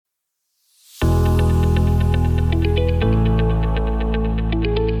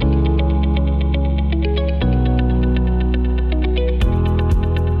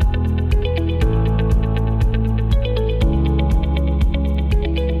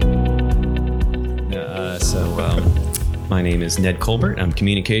My name is Ned Colbert. I'm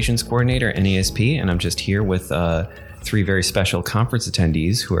Communications Coordinator at NAESP, and I'm just here with three very special conference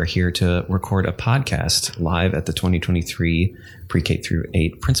attendees who are here to record a podcast live at the 2023 Pre-K through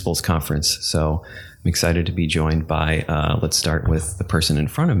 8 Principals Conference. So I'm excited to be joined by, let's start with the person in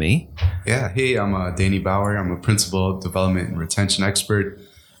front of me. Yeah, hey, I'm Danny Bauer. I'm a Principal Development and Retention Expert.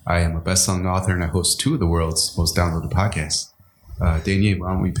 I am a best-selling author, and I host two of the world's most downloaded podcasts. Danya,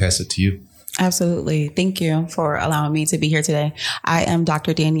 why don't we pass it to you? Absolutely. Thank you for allowing me to be here today. I am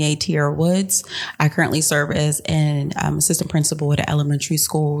Dr. Danya Tiara Woods. I currently serve as an assistant principal at an elementary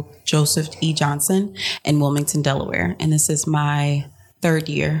school, Joseph E. Johnson in Wilmington, Delaware. And this is my third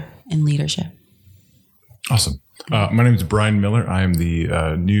year in leadership. Awesome. My name is Brian Miller. I am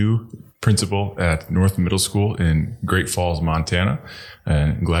the new principal at North Middle School in Great Falls, Montana,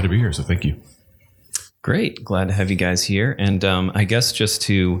 and I'm glad to be here. So thank you. Great. Glad to have you guys here. And I guess just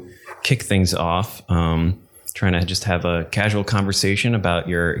to kick things off, trying to just have a casual conversation about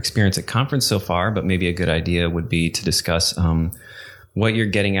your experience at conference so far, but maybe a good idea would be to discuss what you're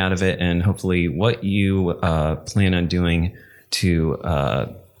getting out of it and hopefully what you plan on doing to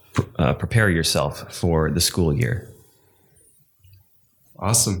prepare yourself for the school year.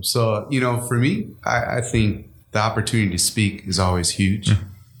 Awesome. So, for me, I think the opportunity to speak is always huge. Mm-hmm.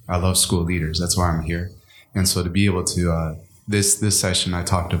 I love school leaders. That's why I'm here. And so to be able to, this session, I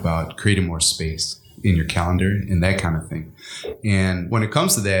talked about creating more space in your calendar and that kind of thing. And when it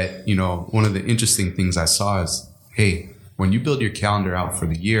comes to that, one of the interesting things I saw is, hey, when you build your calendar out for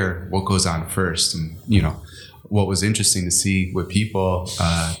the year, what goes on first? And, what was interesting to see with people,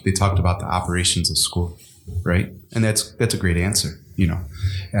 they talked about the operations of school, right? And that's a great answer,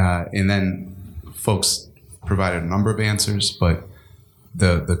 and then folks provided a number of answers, but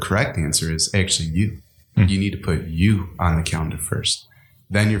the correct answer is actually you. Mm-hmm. You need to put you on the calendar first,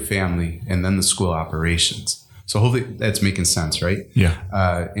 then your family, and then the school operations. So hopefully that's making sense, right?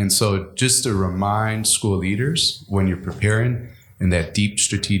 Yeah. And so just to remind school leaders, when you're preparing in that deep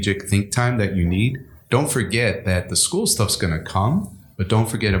strategic think time that you need, don't forget that the school stuff's going to come, but don't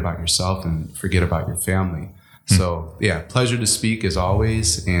forget about yourself and forget about your family. Mm-hmm. So yeah, pleasure to speak as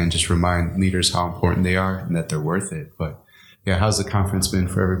always, and just remind leaders how important they are and that they're worth it. But yeah, how's the conference been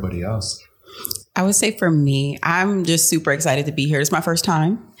for everybody else? I would say for me, I'm just super excited to be here. It's my first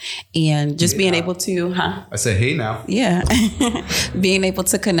time, and just being able to, I said, hey now. Yeah. Being able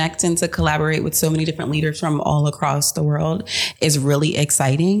to connect and to collaborate with so many different leaders from all across the world is really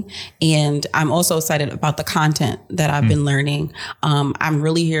exciting. And I'm also excited about the content that I've been learning. I'm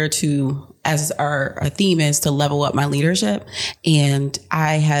really here to, as our theme is, to level up my leadership. And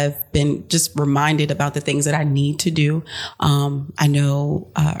I have been just reminded about the things that I need to do. I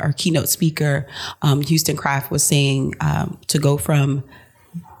know our keynote speaker, Houston Kraft, was saying to go from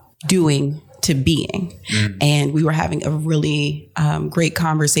doing to being. And we were having a really great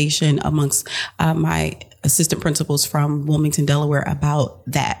conversation amongst my assistant principals from Wilmington, Delaware about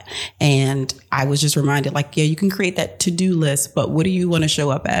that. And I was just reminded, yeah, you can create that to-do list, but what do you want to show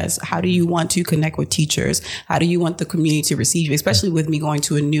up as? How do you want to connect with teachers? How do you want the community to receive you? Especially with me going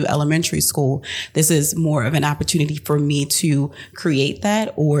to a new elementary school, this is more of an opportunity for me to create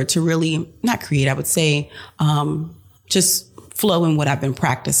that, or to really not create, I would say, just flow in what I've been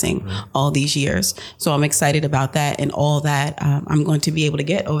practicing all these years. So I'm excited about that, and all that I'm going to be able to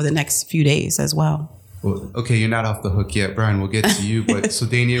get over the next few days as well. Well, okay, you're not off the hook yet, Brian. We'll get to you. But so,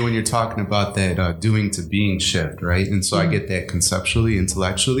 Danya, when you're talking about that doing to being shift, right? And so I get that conceptually,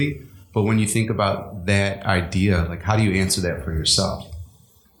 intellectually. But when you think about that idea, how do you answer that for yourself?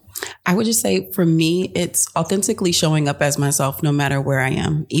 I would just say for me, it's authentically showing up as myself no matter where I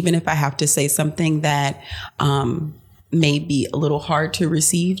am. Even if I have to say something that may be a little hard to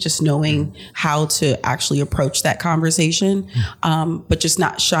receive, just knowing how to actually approach that conversation, but just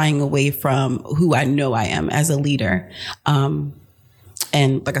not shying away from who I know I am as a leader.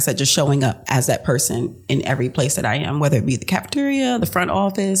 And like I said, just showing up as that person in every place that I am, whether it be the cafeteria, the front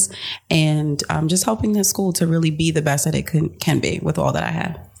office, and just helping the school to really be the best that it can be with all that I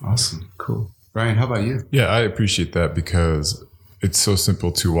have. Awesome. Cool. Brian, how about you? Yeah, I appreciate that, because it's so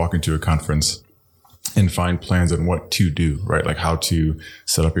simple to walk into a conference and find plans on what to do, right? Like how to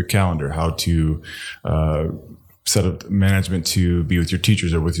set up your calendar, how to set up management to be with your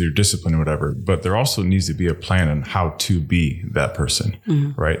teachers or with your discipline or whatever. But there also needs to be a plan on how to be that person,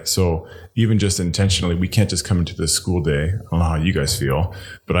 right? So even just intentionally, we can't just come into the school day. I don't know how you guys feel,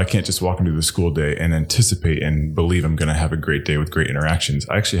 but I can't just walk into the school day and anticipate and believe I'm going to have a great day with great interactions.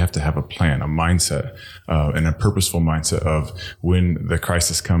 I actually have to have a plan, a mindset, and a purposeful mindset of when the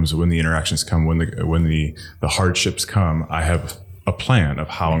crisis comes, when the interactions come, when the hardships come, I have a plan of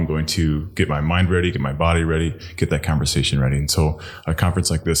how I'm going to get my mind ready, get my body ready, get that conversation ready. And so a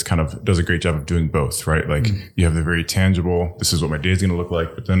conference like this kind of does a great job of doing both, right? Like you have the very tangible, this is what my day is going to look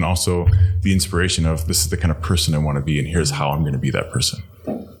like, but then also the inspiration of this is the kind of person I want to be, and here's how I'm going to be that person.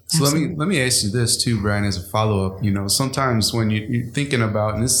 So let me ask you this too, Brian, as a follow-up. Sometimes when you're thinking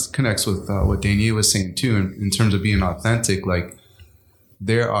about, and this connects with what Danya was saying too, in terms of being authentic, like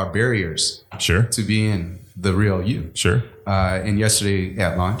there are barriers to being the real you. Sure. And yesterday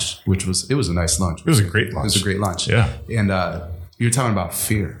at lunch, it was a nice lunch. It was a great lunch. It was a great lunch. Yeah. And you were talking about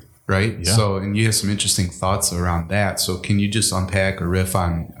fear, right? Yeah. So, and you have some interesting thoughts around that. So can you just unpack or riff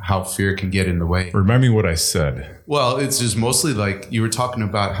on how fear can get in the way? Remind me what I said. Well, it's just mostly like you were talking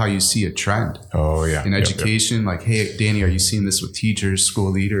about how you see a trend. Oh, yeah. In education, like, hey, Danny, are you seeing this with teachers,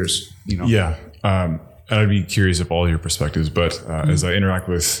 school leaders? Yeah. I'd be curious of all your perspectives, but as I interact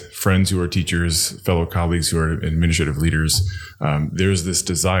with friends who are teachers, fellow colleagues who are administrative leaders, there's this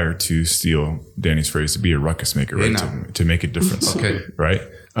desire, to steal Danny's phrase, to be a ruckus maker, right? To make a difference, right?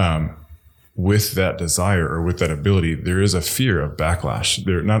 With that desire or with that ability, there is a fear of backlash.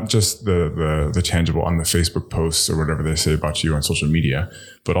 There, not just the tangible on the Facebook posts or whatever they say about you on social media,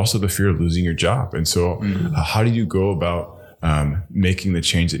 but also the fear of losing your job. And so how do you go about making the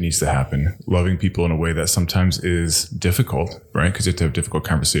change that needs to happen, loving people in a way that sometimes is difficult, right? Because you have to have difficult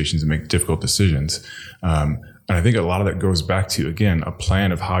conversations and make difficult decisions. And I think a lot of that goes back to, again, a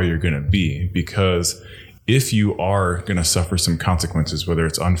plan of how you're going to be, because if you are going to suffer some consequences, whether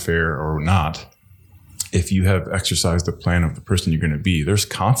it's unfair or not, if you have exercised the plan of the person you're going to be, there's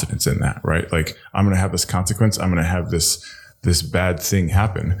confidence in that, right? Like, I'm going to have this consequence. I'm going to have this bad thing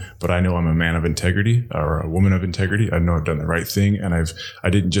happen, but I know I'm a man of integrity or a woman of integrity. I know I've done the right thing, and I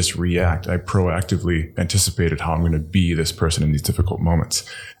didn't just react. I proactively anticipated how I'm going to be this person in these difficult moments.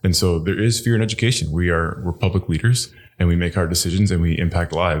 And so there is fear in education. We're public leaders, and we make hard decisions and we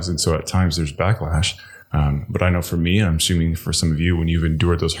impact lives. And so at times there's backlash. But I know for me, and I'm assuming for some of you, when you've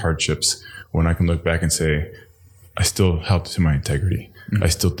endured those hardships, when I can look back and say, I still held to my integrity. I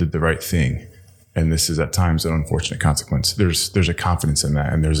still did the right thing. And this is at times an unfortunate consequence. There's a confidence in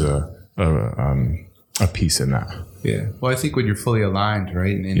that, and there's a peace in that. Yeah. Well, I think when you're fully aligned,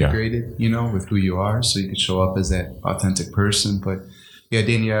 right, and integrated, with who you are, so you can show up as that authentic person. But yeah,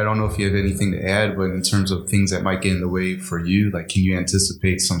 Danya, I don't know if you have anything to add, but in terms of things that might get in the way for you, like, can you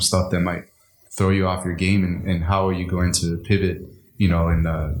anticipate some stuff that might throw you off your game, and how are you going to pivot,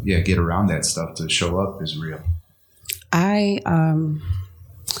 and get around that stuff to show up as real?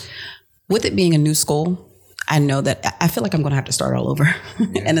 With it being a new school, I know that I feel like I'm going to have to start all over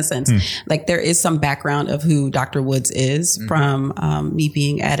in a sense. Like, there is some background of who Dr. Woods is from me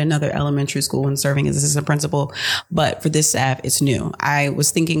being at another elementary school and serving as assistant principal. But for this staff, it's new. I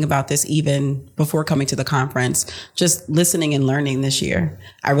was thinking about this even before coming to the conference, just listening and learning this year.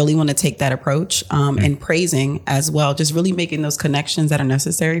 I really want to take that approach and praising as well, just really making those connections that are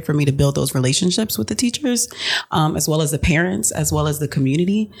necessary for me to build those relationships with the teachers, as well as the parents, as well as the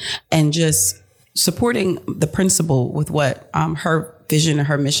community, and just supporting the principal with what her vision,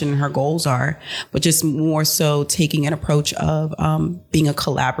 her mission, her goals are, but just more so taking an approach of being a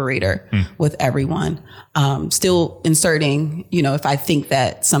collaborator with everyone. Still inserting, if I think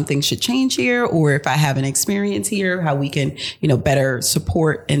that something should change here, or if I have an experience here, how we can, better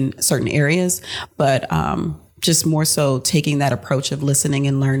support in certain areas. But just more so taking that approach of listening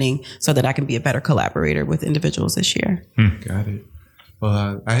and learning so that I can be a better collaborator with individuals this year. Got it.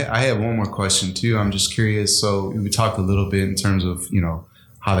 Well, I have one more question too. I'm just curious. So we talked a little bit in terms of,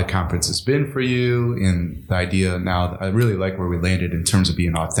 how the conference has been for you, and the idea now. I really like where we landed in terms of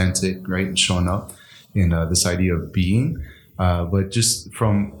being authentic, right, and showing up, and this idea of being. But just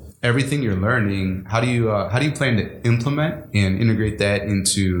from everything you're learning, how do you plan to implement and integrate that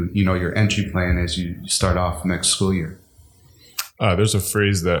into, your entry plan as you start off next school year? There's a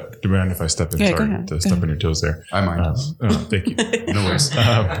phrase that, do you mind if I step in? Yeah, Sorry to step on your toes there. I mind. Thank you. No worries.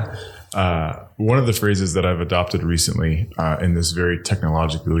 One of the phrases that I've adopted recently in this very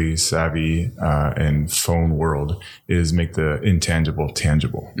technologically savvy and phone world is make the intangible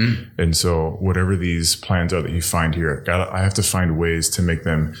tangible. And so whatever these plans are that you find here, I have to find ways to make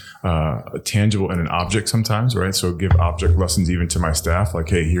them tangible in an object sometimes, right? So give object lessons even to my staff, like,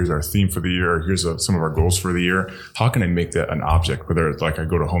 hey, here's our theme for the year, or here's some of our goals for the year. How can I make that an object? Whether it's like I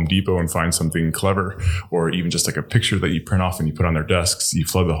go to Home Depot and find something clever, or even just like a picture that you print off and you put on their desks, you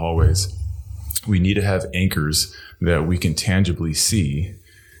flood the hallways. We need to have anchors that we can tangibly see,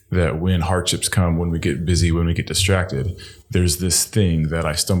 that when hardships come, when we get busy, when we get distracted, there's this thing that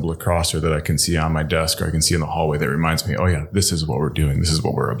I stumble across, or that I can see on my desk, or I can see in the hallway, that reminds me, oh yeah, this is what we're doing. This is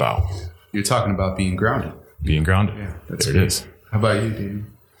what we're about. You're talking about being grounded. Being grounded. Yeah, that's there great. it is. How about you, Danny?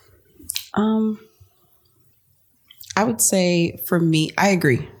 I would say for me, I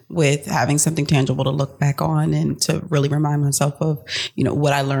agree with having something tangible to look back on and to really remind myself of,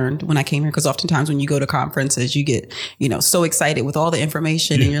 what I learned when I came here. Because oftentimes when you go to conferences, you get, so excited with all the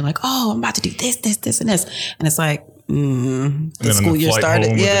information and you're like, oh, I'm about to do this, this, and this. And it's like, the school year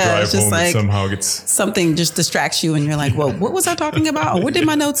started. Yeah, it's just like somehow gets something just distracts you and you're like, well, what was I talking about? Or what did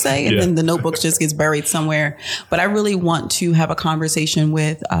my notes say? And then the notebook just gets buried somewhere. But I really want to have a conversation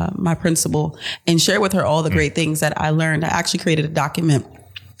with my principal and share with her all the great things that I learned. I actually created a document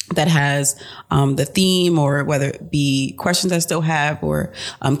that has the theme, or whether it be questions I still have, or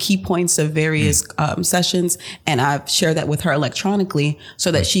key points of various sessions. And I've shared that with her electronically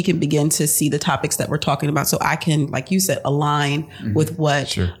so that she can begin to see the topics that we're talking about. So I can, like you said, align with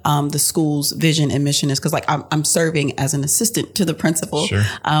what the school's vision and mission is. Because I'm serving as an assistant to the principal.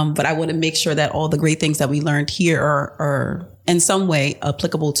 But I want to make sure that all the great things that we learned here are in some way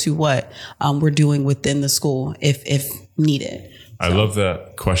applicable to what we're doing within the school if needed. I love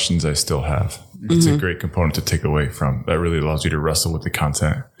that questions I still have. It's a great component to take away from. That really allows you to wrestle with the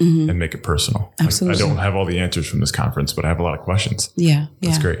content and make it personal. Absolutely. I don't have all the answers from this conference, but I have a lot of questions. Yeah.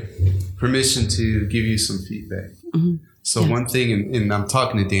 That's great. Permission to give you some feedback. So one thing, and I'm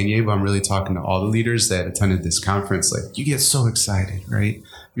talking to Danya, but I'm really talking to all the leaders that attended this conference. Like, you get so excited, right?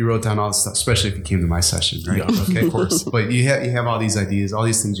 You wrote down all this stuff, especially if you came to my session, right? Yeah, okay, of course. But you have all these ideas, all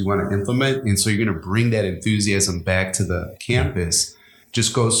these things you want to implement, and so you're going to bring that enthusiasm back to the campus.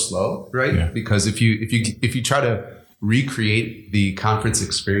 Just go slow, right? Yeah. Because if you try to recreate the conference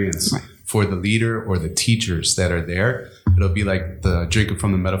experience for the leader or the teachers that are there, it'll be like the drinking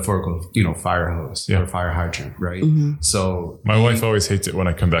from the metaphorical, fire hose or fire hydrant, right? So my wife always hates it when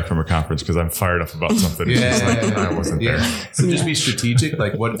I come back from a conference because I'm fired up about something. I wasn't there. So just be strategic.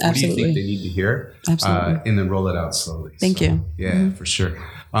 Like, what do you think they need to hear? And then roll it out slowly. Thank you. Yeah, for sure.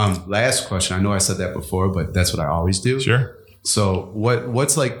 Last question. I know I said that before, but that's what I always do. Sure. So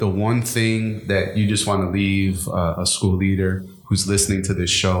what's like the one thing that you just want to leave a school leader who's listening to this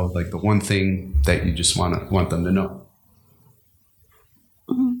show, like the one thing that you just want them to know?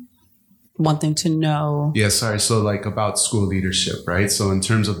 Want them to know. Yeah, sorry. So like about school leadership, right? So in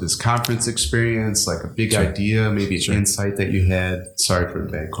terms of this conference experience, like a big idea, maybe an insight that you had. Sorry for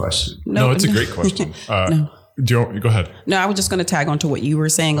the bad question. No, it's a great question. Go ahead. No, I was just going to tag on to what you were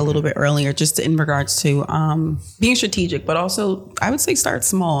saying a little bit earlier, just in regards to being strategic, but also I would say start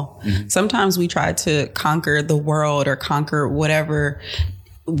small. Sometimes we try to conquer the world or conquer whatever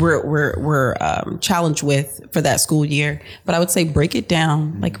we're challenged with for that school year. But I would say break it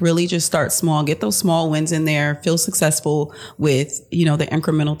down, like really just start small, get those small wins in there, feel successful with, the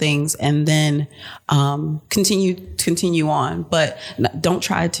incremental things, and then continue on. But don't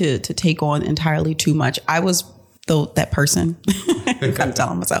try to take on entirely too much. I was that person, I'm kind of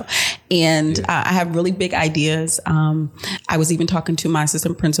telling myself. And I have really big ideas. I was even talking to my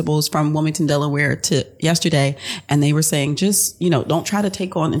assistant principals from Wilmington, Delaware yesterday, and they were saying, just, don't try to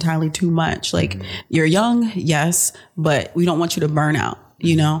take on entirely too much. Like, you're young, yes, but we don't want you to burn out.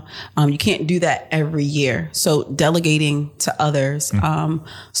 You can't do that every year. So delegating to others,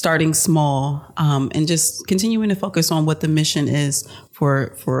 starting small, and just continuing to focus on what the mission is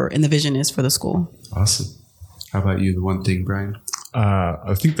and the vision is for the school. Awesome. How about you? The one thing, Brian?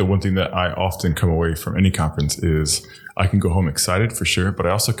 I think the one thing that I often come away from any conference is I can go home excited for sure, but I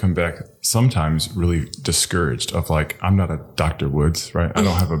also come back sometimes really discouraged of like, I'm not a Dr. Woods, right? I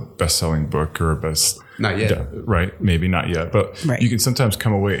don't have a best-selling book or a best... Not yet. Right. Maybe not yet. But you can sometimes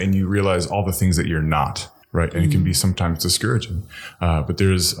come away and you realize all the things that you're not. Right. And it can be sometimes discouraging. But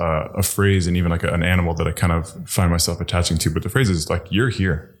there's a phrase and even like an animal that I kind of find myself attaching to. But the phrase is like, you're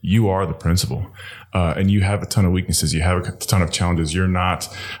here. You are the principal. And you have a ton of weaknesses. You have a ton of challenges. You're not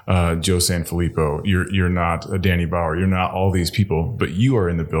Joe Sanfilippo. You're not Danny Bauer. You're not all these people, but you are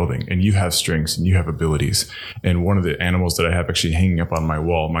in the building and you have strengths and you have abilities. And one of the animals that I have actually hanging up on my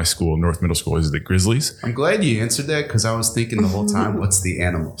wall, my school, North Middle School, is the grizzlies. I'm glad you answered that because I was thinking the whole time, what's the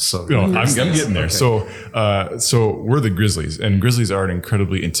animal? So I'm getting there. Okay. So we're the grizzlies, and grizzlies are an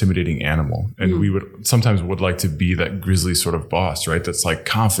incredibly intimidating animal. And we would like to be that grizzly sort of boss, right? That's like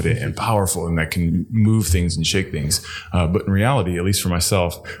confident and powerful and that can move things and shake things. But in reality, at least for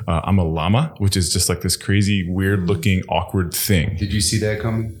myself, I'm a llama, which is just like this crazy, weird looking, awkward thing. Did you see that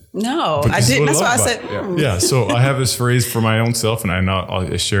coming? No, I didn't. That's why I said. Yeah. So I have this phrase for my own self, and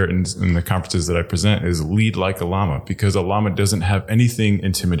I share it in the conferences that I present, is lead like a llama, because a llama doesn't have anything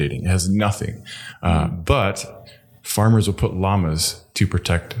intimidating. It has nothing. But farmers will put llamas to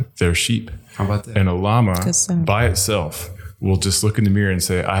protect their sheep. How about that? And a llama by itself will just look in the mirror and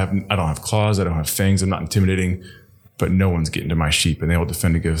say, I don't have claws. I don't have fangs. I'm not intimidating. but no one's getting to my sheep, and they will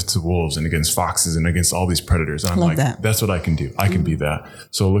defend against the wolves and against foxes and against all these predators. And I'm like, that's what I can do. I can be that.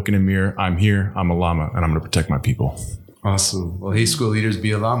 So look in a mirror. I'm here. I'm a llama, and I'm going to protect my people. Awesome. Well, hey, school leaders,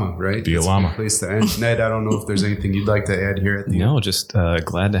 be a llama, right? Be a llama. That's a good place to end. Ned, I don't know if there's anything you'd like to add here at the end. No, just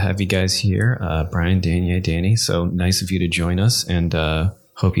glad to have you guys here. Brian, Danya, Danny. So nice of you to join us, and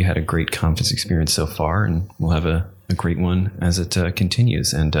hope you had a great conference experience so far, and we'll have a great one as it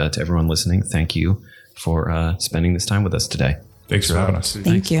continues. And to everyone listening, thank you for spending this time with us today. Thanks for having us.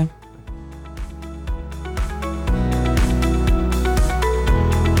 Thank you.